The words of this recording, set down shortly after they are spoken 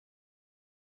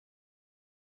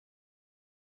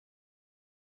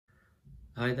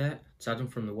Hi there, it's Adam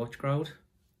from the Watch Crowd.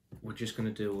 We're just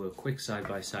going to do a quick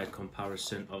side-by-side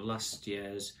comparison of last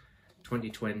year's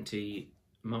 2020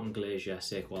 Mountain Glacier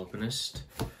Seiko Alpinist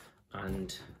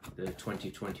and the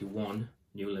 2021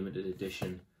 new limited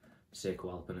edition Seiko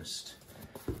Alpinist.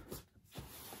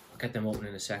 I'll get them open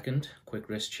in a second. Quick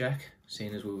wrist check.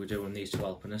 Seeing as we were doing these two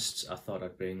Alpinists, I thought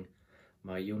I'd bring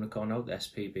my unicorn out, the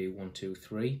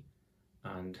SPB123,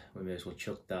 and we may as well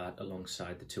chuck that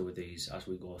alongside the two of these as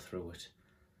we go through it.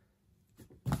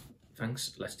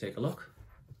 Thanks, let's take a look.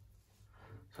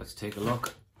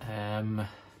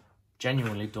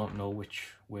 Genuinely don't know which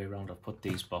way around I've put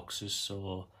these boxes,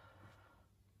 so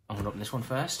I'm going to open this one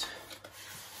first.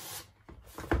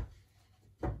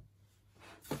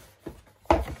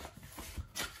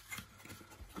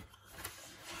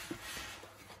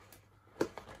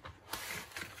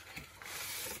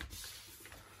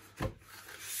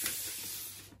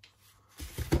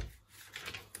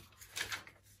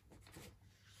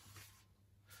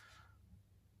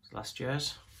 Last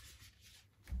year's.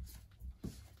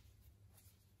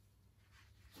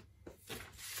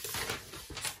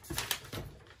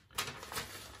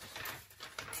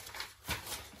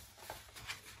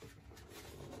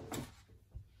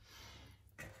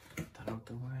 Get that out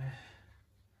the way.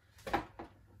 At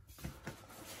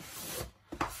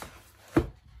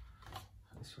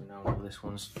least we now know this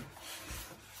one's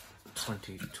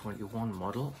 2021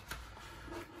 model.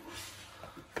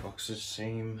 Boxes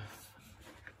seem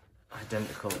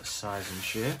identical size and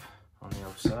shape on the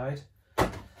outside.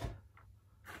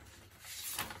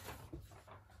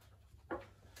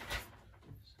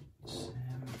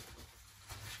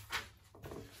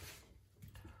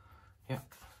 Yeah,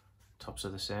 tops are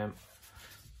the same.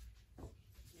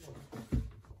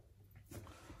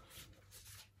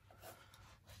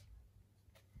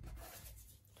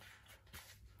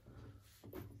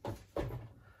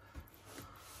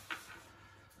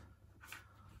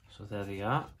 So there they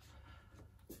are.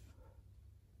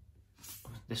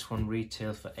 This one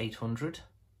retailed for $800.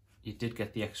 You did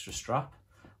get the extra strap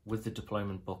with the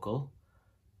deployment buckle,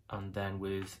 and then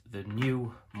with the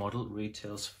new model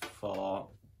retails for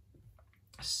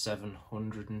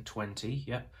 $720.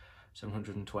 Yeah,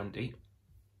 $720.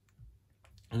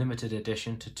 Limited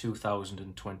edition to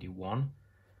 2021,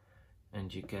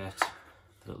 and you get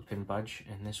the little pin badge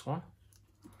in this one.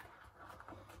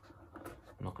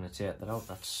 I'm not going to take that out.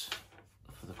 That's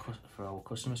for our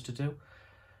customers to do.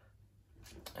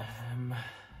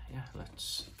 Yeah,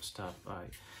 let's start by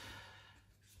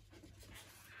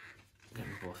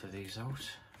getting both of these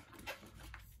out.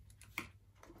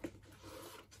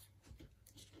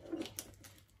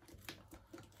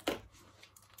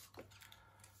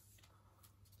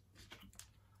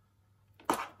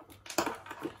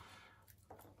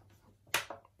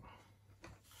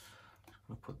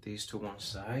 I'll put these to one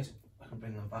side. I can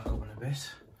bring them back up in a bit.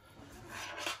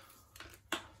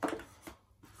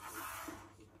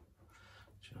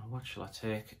 What shall I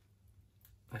take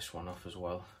this one off as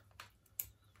well?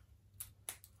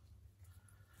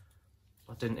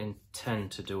 I didn't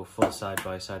intend to do a full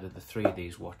side-by-side of the three of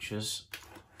these watches.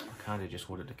 I kind of just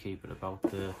wanted to keep it about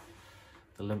the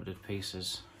limited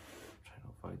pieces. Trying to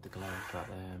avoid the glare of that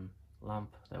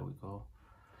lamp. There we go.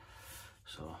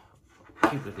 So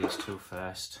keep with these two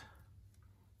first.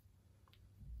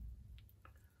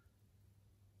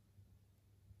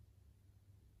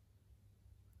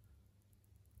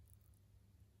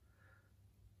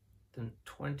 The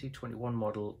 2021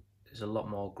 model is a lot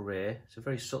more grey. It's a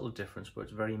very subtle difference, but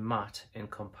it's very matte in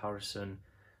comparison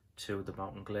to the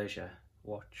Mountain Glacier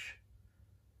watch.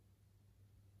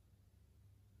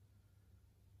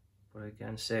 But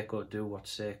again, Seiko do what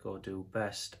Seiko do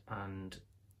best, and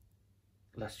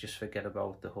let's just forget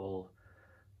about the whole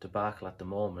debacle at the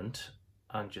moment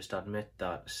and just admit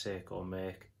that Seiko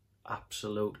make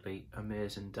absolutely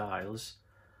amazing dials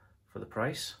for the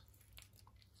price.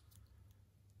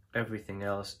 Everything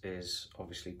else is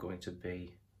obviously going to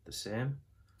be the same.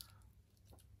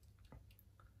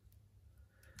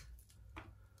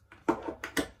 Bring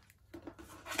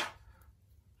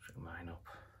mine up.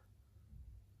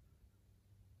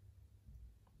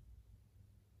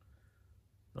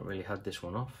 Not really had this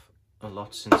one off a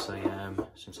lot since I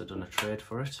done a trade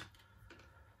for it.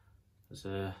 There's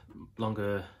a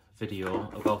longer video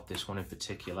about this one in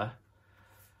particular.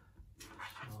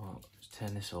 So let's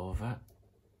turn this over.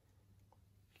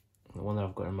 The one that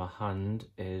I've got in my hand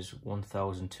is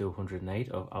 1208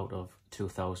 out of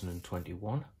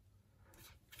 2021.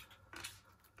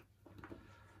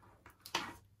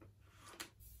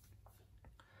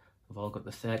 I've all got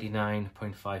the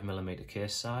 39.5mm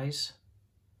case size,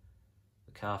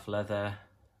 the calf leather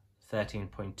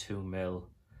 13.2mm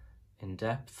in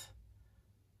depth,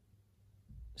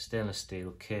 stainless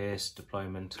steel case,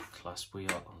 deployment clasp wheel.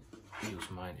 I'll use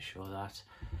mine to show that.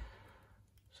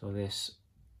 So this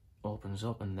opens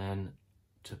up, and then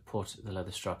to put the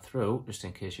leather strap through, just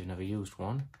in case you've never used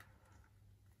one,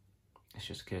 it's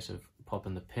just a case of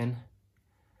popping the pin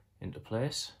into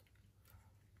place,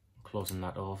 closing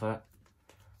that over,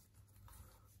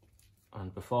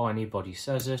 and before anybody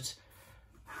says it,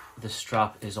 the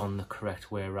strap is on the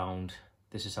correct way around.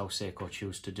 This is how Seiko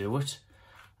choose to do it,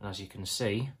 and as you can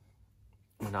see,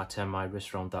 when I turn my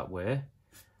wrist around that way,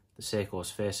 the Seiko is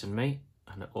facing me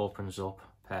and it opens up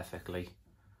perfectly.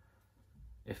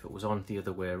 If it was on the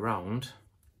other way around,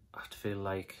 I'd feel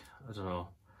like, I don't know,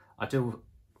 I do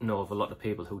know of a lot of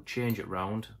people who change it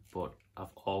round, but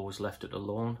I've always left it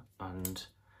alone and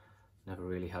never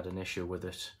really had an issue with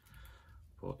it.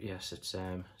 But yes, it's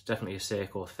definitely a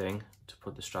Seiko thing to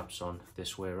put the straps on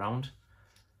this way around.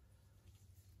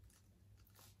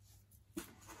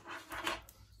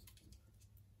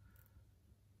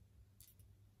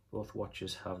 Both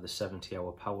watches have the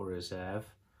 70-hour power reserve.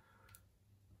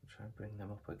 I'll try and bring them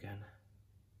up again.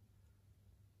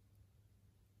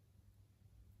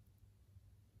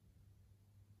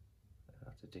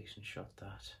 That's a decent shot,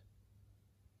 that.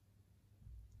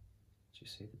 Do you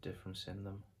see the difference in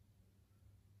them?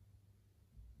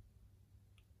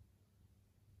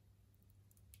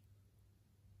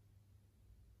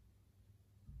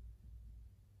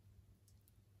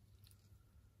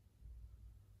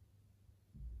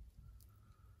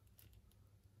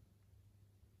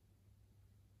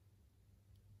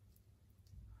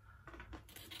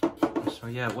 So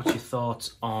yeah, what's your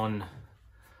thoughts on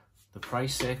the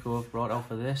price Seiko have brought out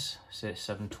for this? Say it's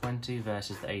 $720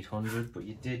 versus the $800, but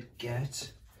you did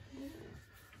get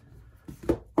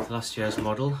the last year's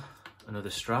model, another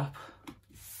strap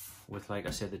with, like I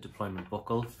said, the deployment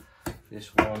buckle.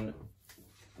 This one,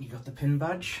 you got the pin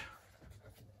badge.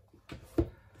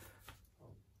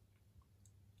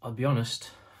 I'll be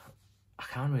honest, I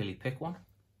can't really pick one.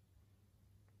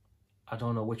 I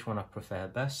don't know which one I prefer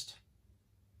best.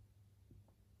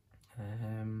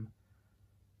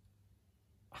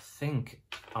 I think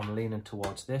I'm leaning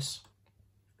towards this.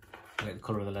 I like the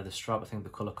colour of the leather strap. I think the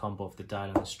colour combo of the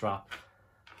dial and the strap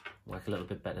work a little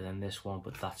bit better than this one,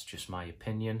 but that's just my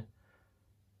opinion.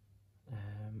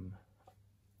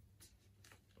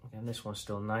 Again, this one's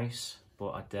still nice,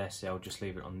 but I dare say I'll just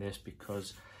leave it on this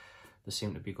because they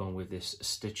seem to be going with this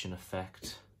stitching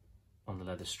effect on the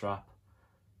leather strap,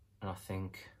 and I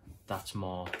think that's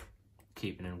more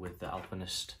keeping in with the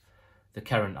Alpinist, the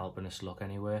current Alpinist look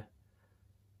anyway.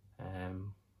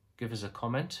 Give us a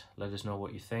comment, let us know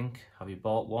what you think. Have you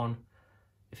bought one?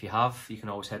 If you have, you can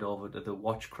always head over to the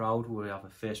Watch Crowd, where we have a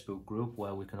Facebook group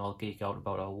where we can all geek out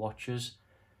about our watches.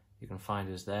 You can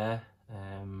find us there.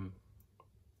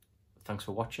 Thanks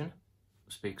for watching.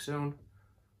 Speak soon.